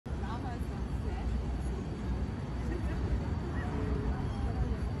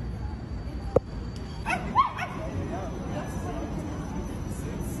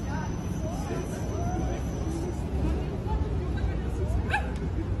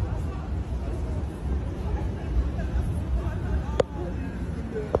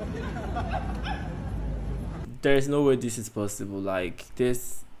there is no way this is possible. Like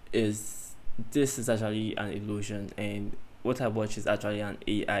this is actually an illusion, and what I watch is actually an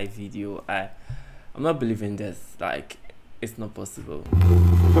AI video. I'm not believing this. Like, it's not possible.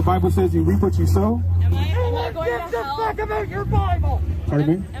 The Bible says you reap what you sow. Am I going to hell? Get the fuck about your Bible!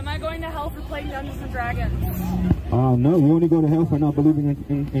 Pardon me? Am I going to hell for playing Dungeons and Dragons? No, you only go to hell for not believing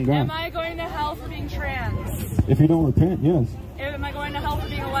in God. Am I going to hell for being trans? If you don't repent, yes. Am I going to hell for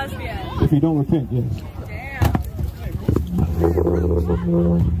being a lesbian? If you don't repent, yes. Damn.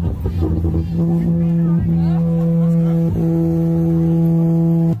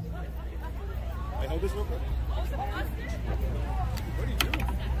 I hold this real quick.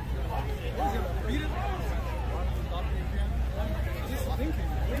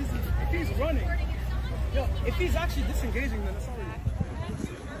 If he's running, yo, if he's actually disengaging, then it's already.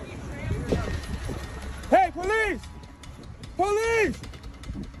 Hey, police! Police!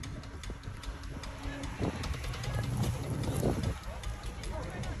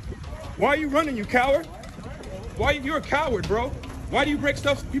 Why are you running, you coward? You're a coward, bro. Why do you break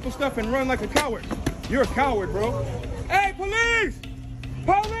people's stuff and run like a coward? You're a coward, bro. Hey, police!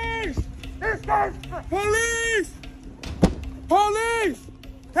 Police! This guy's... Police! Police!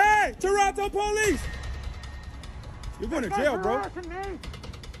 Hey, Toronto police! You're going to jail, bro.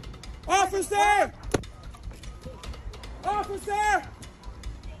 Officer! Officer!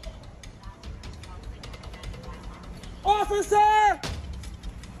 Officer!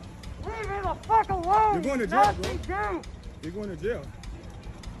 Leave me the fuck alone! You're going to jail, bro. You're going to jail.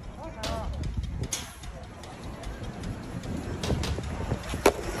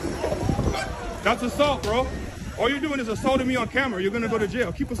 That's assault, bro. All you're doing is assaulting me on camera. You're going to go to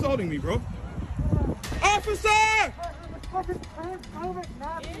jail. Keep assaulting me, bro. Officer!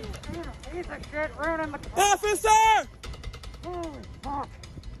 Officer! Holy fuck.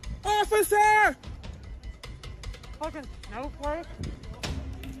 Officer! Fucking snowflake.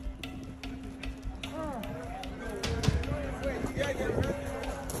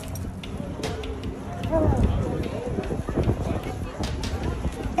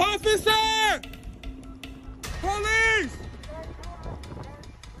 Officer! Police!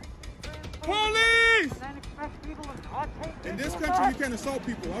 Police! In this country, you can't assault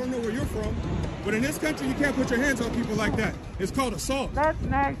people. I don't know where you're from, but in this country, you can't put your hands on people like that. It's called assault. That's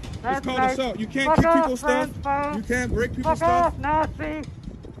nice. It's called assault. You can't kick people's stuff. You can't break people's stuff. Fuck off, Nazi!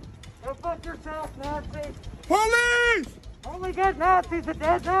 Go fuck yourself, Nazi! Police! Only good Nazis, a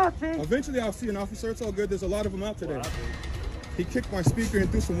dead Nazi! Eventually, I'll see an officer. It's all good. There's a lot of them out today. He kicked my speaker and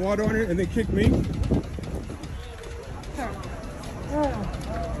threw some water on it, and then kicked me.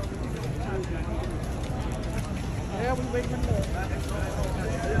 Yeah, we waiting more.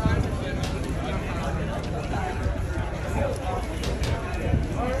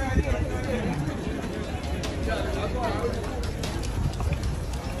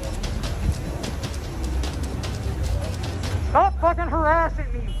 Stop fucking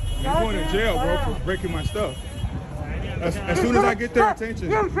harassing me. You're going to jail, bro, for breaking my stuff. As soon as I get their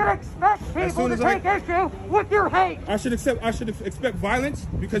attention. You should expect people to take issue with your hate. I should expect violence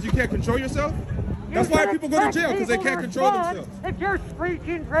because you can't control yourself. That's why people go to jail, because they can't control themselves. If you're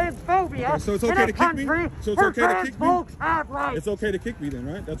screeching transphobia, Okay, so it's okay to kick me? So it's okay to kick me? Folks have rights. It's okay to kick me then,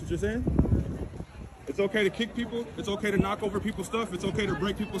 right? That's what you're saying? It's okay to kick people. It's okay to knock over people's stuff. It's okay to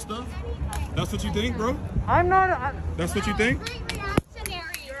break people's stuff. That's what you think, bro? I'm not. That's what you think?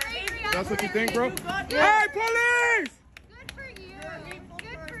 That's what you think, bro? Hey, police! Good for you.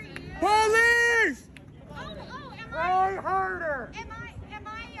 Good for you. Police! Try harder. Am I,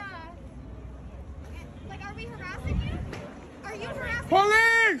 like, are we harassing you? Are you harassing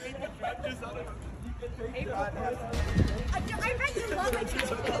Police! I bet you love my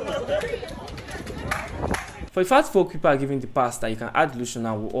teacher. For the fact folk people are giving the past that you can add illusion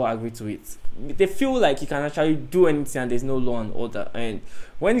and we'll all agree to it. They feel like you can actually do anything and there's no law and order. And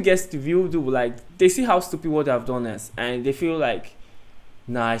when it gets to real do, like, they see how stupid what they have done is, and they feel like,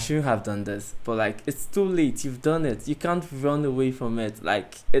 nah, I shouldn't have done this. But like, it's too late. You've done it. You can't run away from it.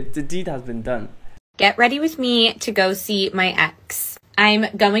 Like, the deed has been done. Get ready with me to go see my ex. I'm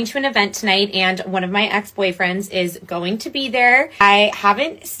going to an event tonight and one of my ex-boyfriends is going to be there. I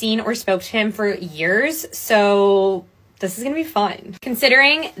haven't seen or spoke to him for years, so this is going to be fun.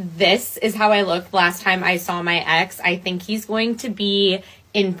 Considering this is how I looked last time I saw my ex, I think he's going to be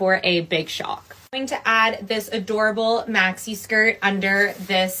in for a big shock. I'm going to add this adorable maxi skirt under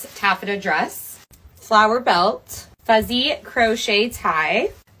this taffeta dress, flower belt, fuzzy crochet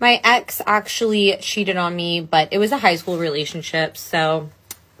tie. My ex actually cheated on me, but it was a high school relationship, so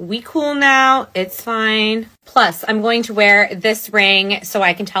we cool now. It's fine. Plus, I'm going to wear this ring so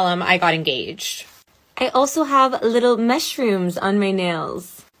I can tell him I got engaged. I also have little mushrooms on my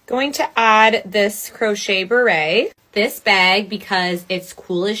nails. Going to add this crochet beret. This bag because it's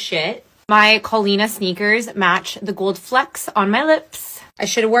cool as shit. My Colina sneakers match the gold flecks on my lips. I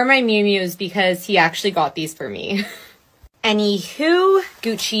should have worn my Miu Miu's because he actually got these for me. Anywho,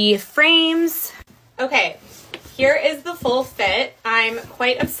 Gucci frames. Okay, here is the full fit. I'm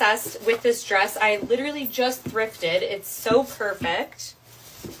quite obsessed with this dress. I literally just thrifted. It's so perfect.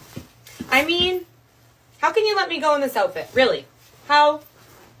 I mean, how can you let me go in this outfit? Really? How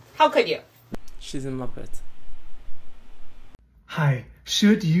could you? She's a Muppet. Hi.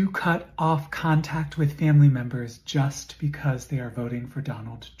 Should you cut off contact with family members just because they are voting for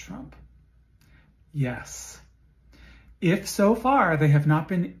Donald Trump? Yes. If so far they have not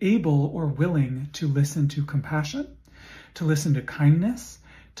been able or willing to listen to compassion, to listen to kindness,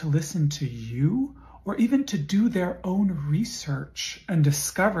 to listen to you, or even to do their own research and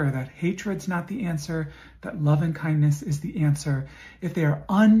discover that hatred's not the answer, that love and kindness is the answer, if they are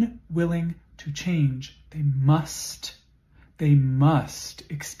unwilling to change, they must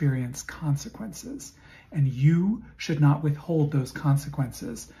experience consequences, and you should not withhold those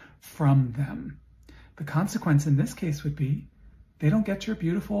consequences from them. The consequence in this case would be they don't get your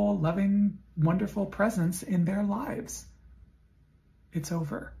beautiful, loving, wonderful presence in their lives. It's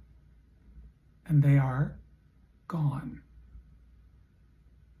over. And they are gone.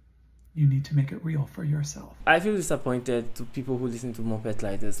 You need to make it real for yourself. I feel disappointed to people who listen to Muppet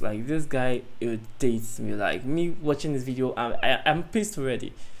like this. Like, this guy irritates me. Like, me watching this video, I'm pissed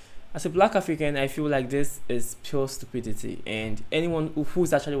already. As a Black African, I feel like this is pure stupidity. And anyone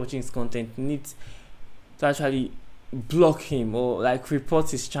who's actually watching his content needs to actually block him or like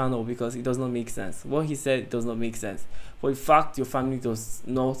report his channel because it does not make sense. What he said does not make sense. For the fact your family does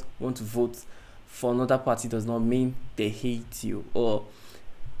not want to vote for another party does not mean they hate you. Or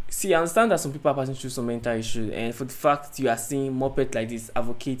see, I understand that some people are passing through some mental issues, and for the fact you are seeing Muppet like this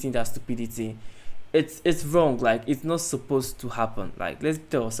advocating that stupidity, it's wrong. Like, it's not supposed to happen. Like, let's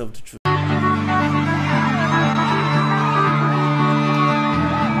tell ourselves the truth.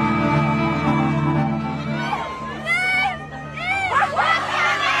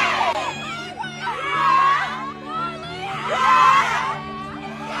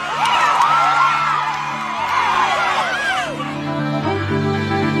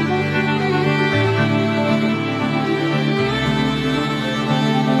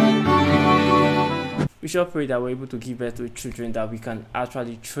 We should pray that we're able to give birth to children that we can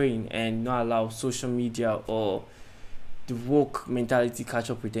actually train and not allow social media or the woke mentality catch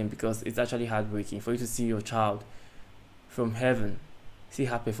up with them, because it's actually heartbreaking for you to see your child from heaven see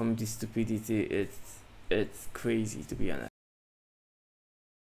her perform this stupidity. It's crazy, to be honest.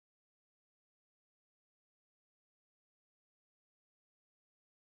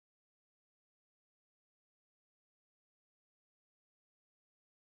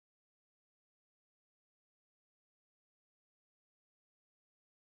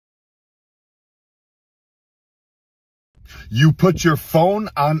 You put your phone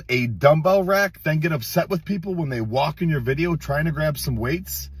on a dumbbell rack, then get upset with people when they walk in your video trying to grab some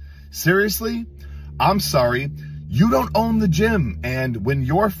weights? Seriously? I'm sorry. You don't own the gym, and when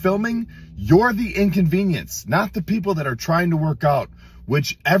you're filming, you're the inconvenience, not the people that are trying to work out,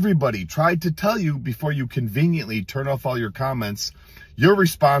 which everybody tried to tell you before you conveniently turn off all your comments. Your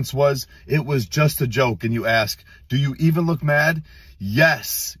response was, it was just a joke, and you ask, do you even look mad?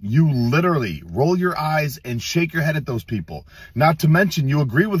 Yes, you literally roll your eyes and shake your head at those people. Not to mention, you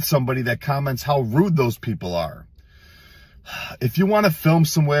agree with somebody that comments how rude those people are. If you want to film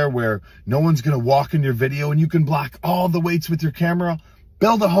somewhere where no one's going to walk in your video and you can block all the weights with your camera,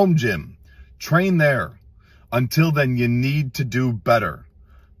 build a home gym. Train there. Until then, you need to do better.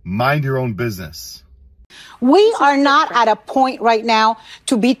 Mind your own business. We are not at a point right now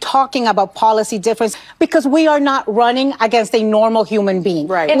to be talking about policy difference because we are not running against a normal human being.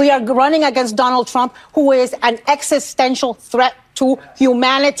 Right. We are running against Donald Trump, who is an existential threat to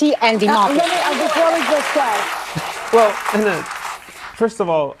humanity and democracy. Before we just go. Well, Anna, first of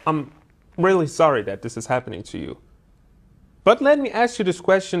all, I'm really sorry that this is happening to you. But let me ask you this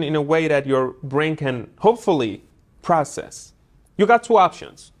question in a way that your brain can hopefully process. You got two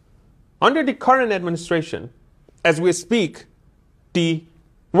options. Under the current administration, as we speak, the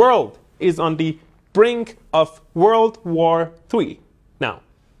world is on the brink of World War III. Now,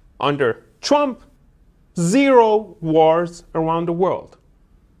 under Trump, 0 wars around the world.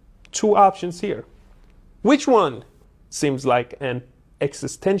 Two options here. Which one seems like an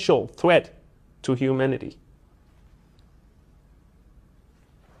existential threat to humanity?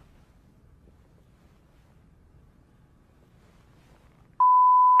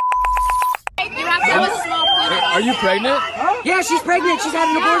 That was Are you pregnant? Yeah, she's pregnant. She's had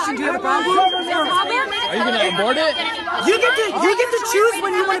an abortion. Do you have a problem? Are you gonna abort it? You get to choose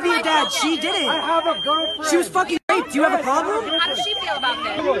when you want to be a dad. She didn't. I have a girlfriend. She was fucking raped. Do you have a problem? How does she feel about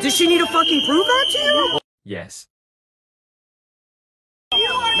this? Does she need to fucking prove that to you? Yes.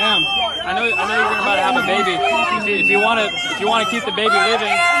 Ma'am, I know you're about to have a baby. If you want to keep the baby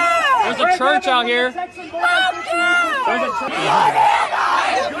living, there's a church out here. There's a church.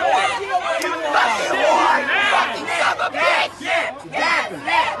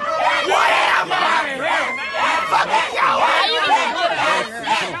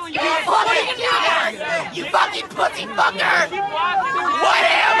 You fucking pussy fucker! What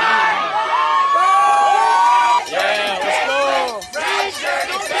am I? Yeah, let's go! Red shirt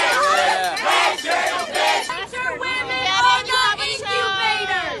and bitch! Red shirt and bitch! Women are not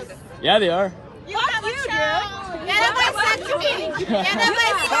incubators. Yeah, they are. You have a child. Yeah, nobody said to me. Yeah,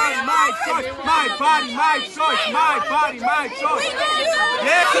 nobody said to me. My choice, my body, my choice, my body, my choice.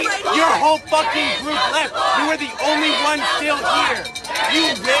 Yeah, your whole fucking group left. You were the only one still here. You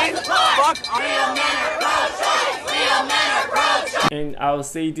win. Fuck, I am not. And I'll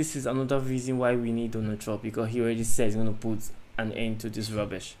say this is another reason why we need Donald Trump, because he already said he's gonna put an end to this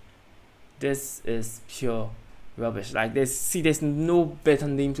rubbish. This is pure rubbish. Like, there's no better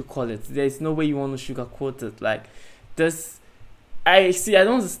name to call it. There's no way you want to sugarcoat it. Like, this, I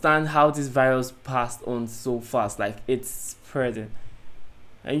don't understand how this virus passed on so fast. Like, it's spreading,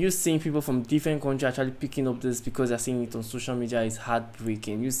 and you're seeing people from different countries actually picking up this because they're seeing it on social media. Is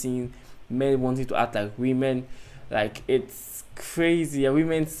heartbreaking. You're seeing men wanting to act like women. Like, it's crazy. And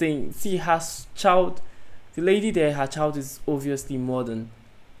women saying, see, her child, the lady there, her child is obviously more than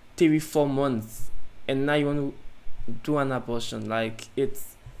 3-4 months, and now you want to do an abortion. Like,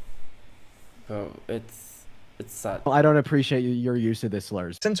 it's, bro, it's sad. I don't appreciate your use of the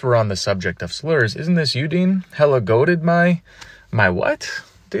slurs. Since we're on the subject of slurs, isn't this you, Dean? Hella goated my what?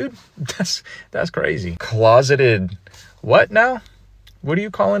 Dude, that's crazy. Closeted what now? What are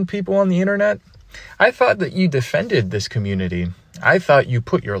you calling people on the internet? I thought that you defended this community. I thought you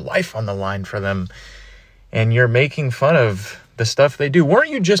put your life on the line for them, and you're making fun of the stuff they do. Weren't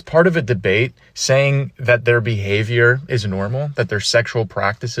you just part of a debate saying that their behavior is normal, that their sexual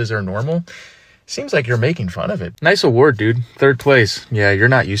practices are normal? Seems like you're making fun of it. Nice award, dude. 3rd place. Yeah, you're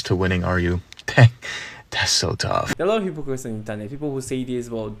not used to winning, are you? Dang, that's so tough. There are a lot of hypocrites on the internet. People who say this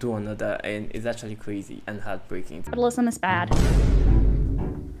will do another, and it's actually crazy and heartbreaking. Capitalism is bad.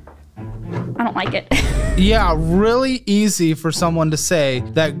 I don't like it. Yeah, really easy for someone to say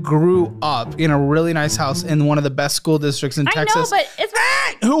that grew up in a really nice house in one of the best school districts in Texas. I know, but it's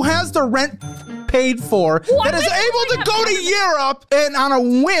who has the rent paid for, that is able to go to Europe and on a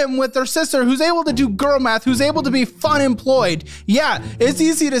whim with their sister, who's able to do girl math, who's able to be fun employed. Yeah, it's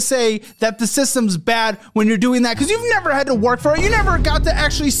easy to say that the system's bad when you're doing that because you've never had to work for it. You never got to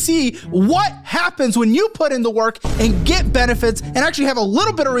actually see what happens when you put in the work and get benefits and actually have a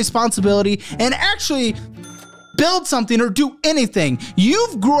little bit of responsibility and actually build something or do anything.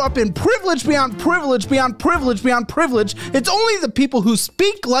 You've grew up in privilege beyond privilege beyond privilege beyond privilege. It's only the people who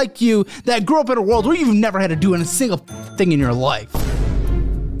speak like you that grew up in a world where you've never had to do a single thing in your life.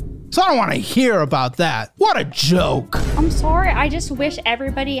 So I don't want to hear about that. What a joke. I'm sorry. I just wish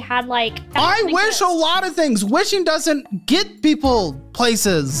everybody had like... I wish a lot of things. Wishing doesn't get people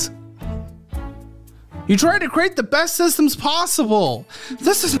places. You try to create the best systems possible.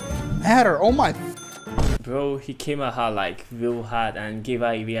 This doesn't matter. Oh my... Bro, he came at her like real hard and gave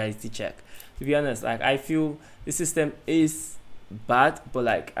her a reality check. To be honest, like, I feel the system is bad, but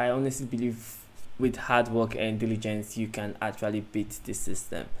like, I honestly believe with hard work and diligence you can actually beat the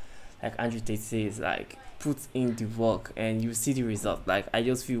system. Like Andrew Tate says, like, put in the work and you see the result. Like, I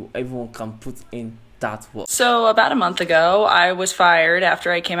just feel everyone can put in that work. So about a month ago, I was fired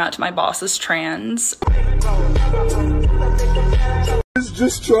after I came out to my boss's trans. I was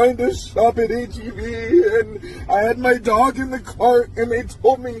just trying to shop at HEB and I had my dog in the cart and they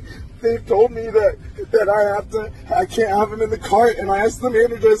told me that I can't have him in the cart, and I asked the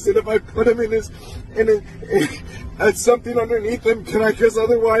manager, I said, if I put him in something underneath him, can I, because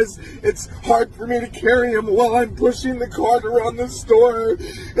otherwise it's hard for me to carry him while I'm pushing the cart around the store.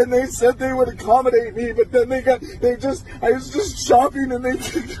 And they said they would accommodate me, but then I was just shopping and they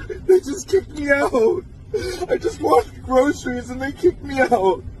just kicked me out. I just bought groceries and they kicked me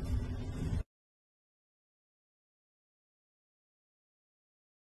out.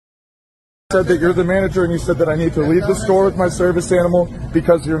 Said that you're the manager and you said that I need to leave the store with my service animal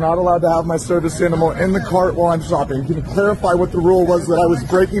because you're not allowed to have my service animal in the cart while I'm shopping. Can you clarify what the rule was that I was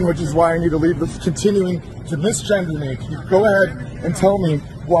breaking, which is why I need to leave this? Continuing to misgender me, can you go ahead and tell me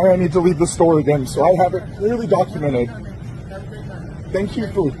why I need to leave the store again, so I have it clearly documented. Thank you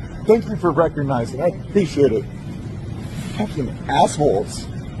for recognizing. I appreciate it. Fucking assholes.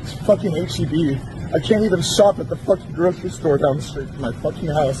 It's fucking HEB. I can't even shop at the fucking grocery store down the street from my fucking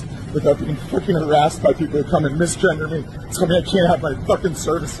house without being fucking harassed by people who come and misgender me. Tell me I can't have my fucking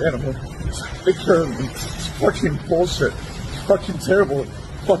service animal. Take care of me. It's fucking bullshit. It's fucking terrible.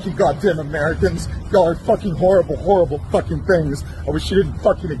 Fucking goddamn Americans. Y'all are fucking horrible, horrible fucking things. I wish you didn't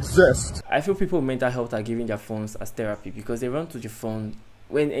fucking exist. I feel people with mental health are giving their phones as therapy because they run to your phone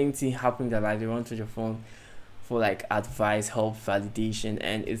when anything happens in their life. They run to your phone for like advice, help, validation,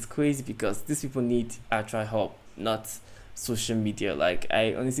 and it's crazy because these people need actual help, not social media. Like,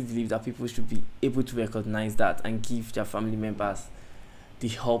 I honestly believe that people should be able to recognize that and give their family members the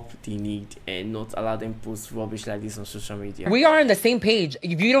help they need and not allow them post rubbish like this on social media. We are on the same page.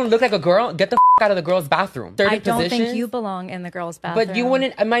 If you don't look like a girl, get the out of the girl's bathroom. I don't think you belong in the girl's bathroom. But you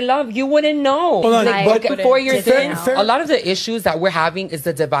wouldn't, my love, you wouldn't know. Hold on, like, but 4 years in, a lot of the issues that we're having is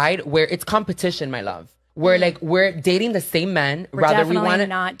the divide where it's competition, my love. We're like, we're dating the same men. We're definitely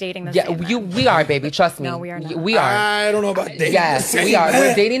not dating the same men. We are, baby. Trust me. No, we are not. We are. I don't know about dating yes, the same we are. men.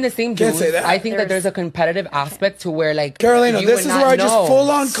 We're dating the same Can't dudes. say that. I think that there's a competitive aspect to where, like, Carolina, you this would is not where I know. just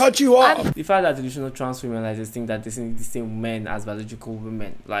full on cut you off. The fact that delusional trans women like this think that they see the same men as biological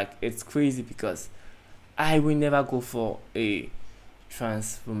women, like, it's crazy because I will never go for a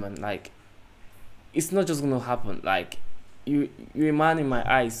trans woman. Like, it's not just gonna happen. Like, you're a man in my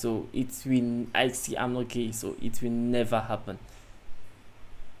eyes, so it will. I see I'm not gay, so it will never happen.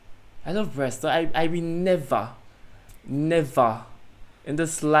 I love breasts, so I will never in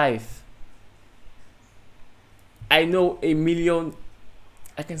this life. I know a million,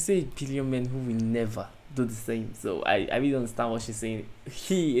 I can say a billion men who will never do the same. So I really don't understand what she's saying.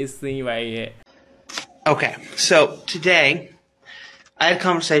 He is saying right here. Okay, so today I had a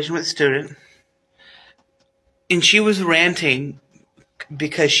conversation with a student, and she was ranting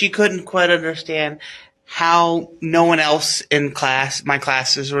because she couldn't quite understand how no one else in class, my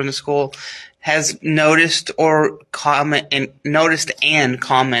classes or in the school, has noticed or commented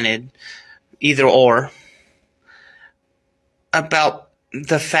either or about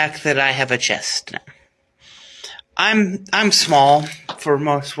the fact that I have a chest now. I'm small for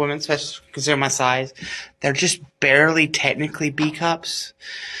most women, especially because they're my size. They're just barely technically B cups.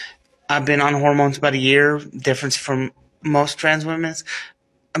 I've been on hormones about a year, difference from most trans women.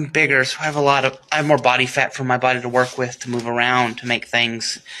 I'm bigger, so I have more body fat for my body to work with, to move around, to make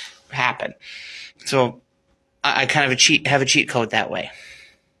things happen. So I kind of have a cheat code that way.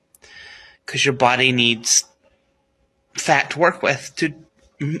 Because your body needs fat to work with to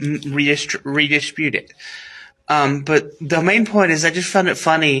redistribute it. But the main point is I just found it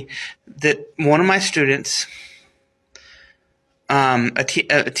funny that one of my students,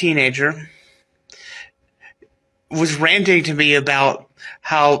 a teenager, was ranting to me about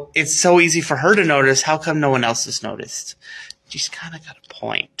how it's so easy for her to notice. How come no one else has noticed? She's kind of got a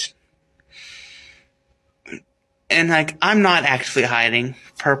point. And like, I'm not actively hiding.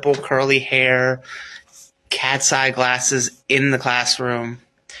 Purple curly hair, cat's eye glasses in the classroom,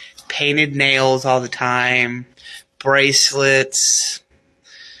 painted nails all the time, bracelets.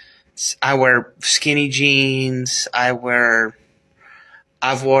 I wear skinny jeans. I've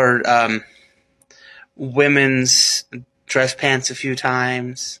worn women's dress pants a few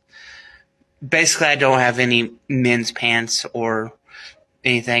times. Basically, I don't have any men's pants or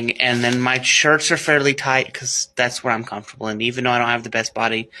anything. And then my shirts are fairly tight because that's where I'm comfortable. And even though I don't have the best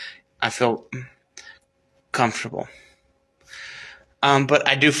body, I feel comfortable. But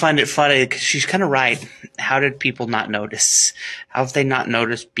I do find it funny because she's kind of right. How did people not notice? How have they not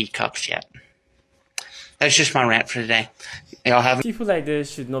noticed B cups yet? That's just my rant for today. Y'all have people like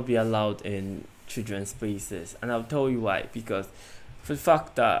this should not be allowed in children's spaces, and I'll tell you why. Because for the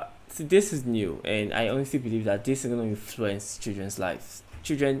fact that, see, this is new, and I honestly believe that this is going to influence children's lives.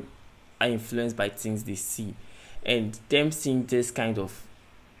 Children are influenced by things they see, and them seeing this kind of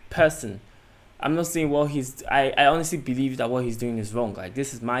person. I'm not saying what he's. I honestly believe that what he's doing is wrong. Like,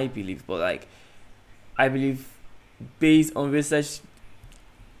 this is my belief, but like, I believe based on research,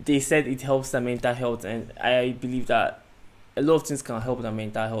 they said it helps their mental health, and I believe that a lot of things can help their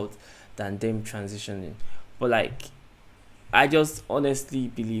mental health than them transitioning. But like, I just honestly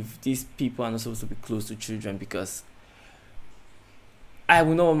believe these people are not supposed to be close to children, because I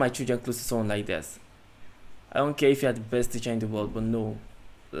will not want my children close to someone like this. I don't care if you are the best teacher in the world, but no,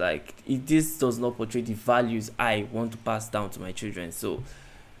 like, this does not portray the values I want to pass down to my children. So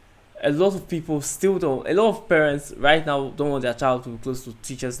a lot of people still don't, a lot of parents right now don't want their child to be close to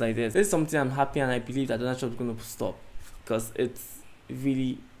teachers like this. This is something I'm happy, and I believe that Donald Trump is going to stop, because it's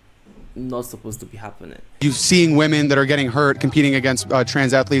really not supposed to be happening. You seeing women that are getting hurt competing against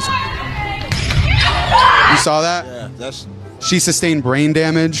trans athletes. You saw that? Yeah, that's... She sustained brain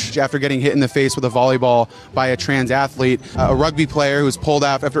damage after getting hit in the face with a volleyball by a trans athlete. A rugby player who was pulled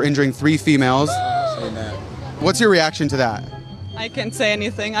out after injuring 3 females. What's your reaction to that? I can't say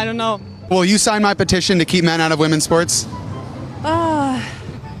anything. I don't know. Will you sign my petition to keep men out of women's sports? No.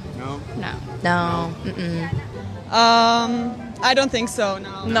 No. I don't think so,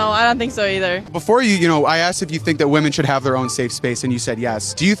 no. No, I don't think so either. Before I asked if you think that women should have their own safe space, and you said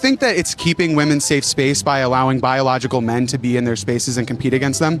yes. Do you think that it's keeping women's safe space by allowing biological men to be in their spaces and compete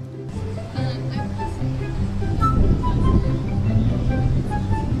against them?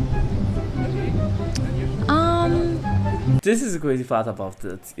 This is the crazy part about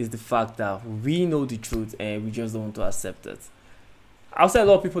it, is the fact that we know the truth and we just don't want to accept it. I'll say a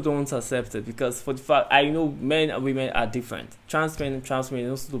lot of people don't want to accept it because for the fact I know men and women are different. Trans men and trans women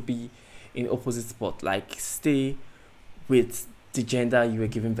also to be in opposite spot, like stay with the gender you were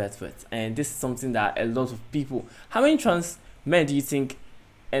giving birth with. And this is something that a lot of people, how many trans men do you think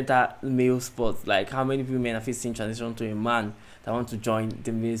enter male sports? Like how many women are facing transition to a man that want to join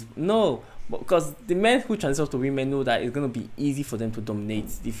the male sport? No, because the men who transition to women know that it's going to be easy for them to dominate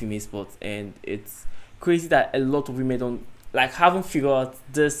the female sports. And it's crazy that a lot of women don't haven't figured out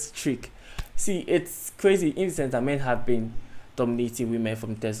this trick. See, it's crazy in the sense that men have been dominating women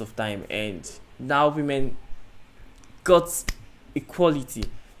from the test of time, and now women got equality,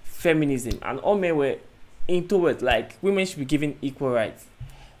 feminism, and all men were into it. Like women should be given equal rights,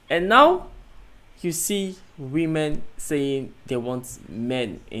 and now you see women saying they want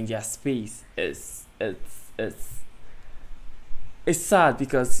men in their space. It's sad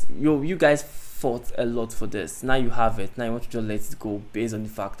because you guys fought a lot for this. Now you have it. Now you want to just let it go based on the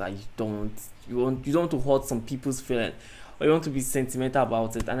fact that you don't want to hurt some people's feelings, or you want to be sentimental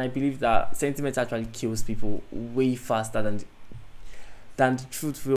about it. And I believe that sentiment actually kills people way faster than the truth will.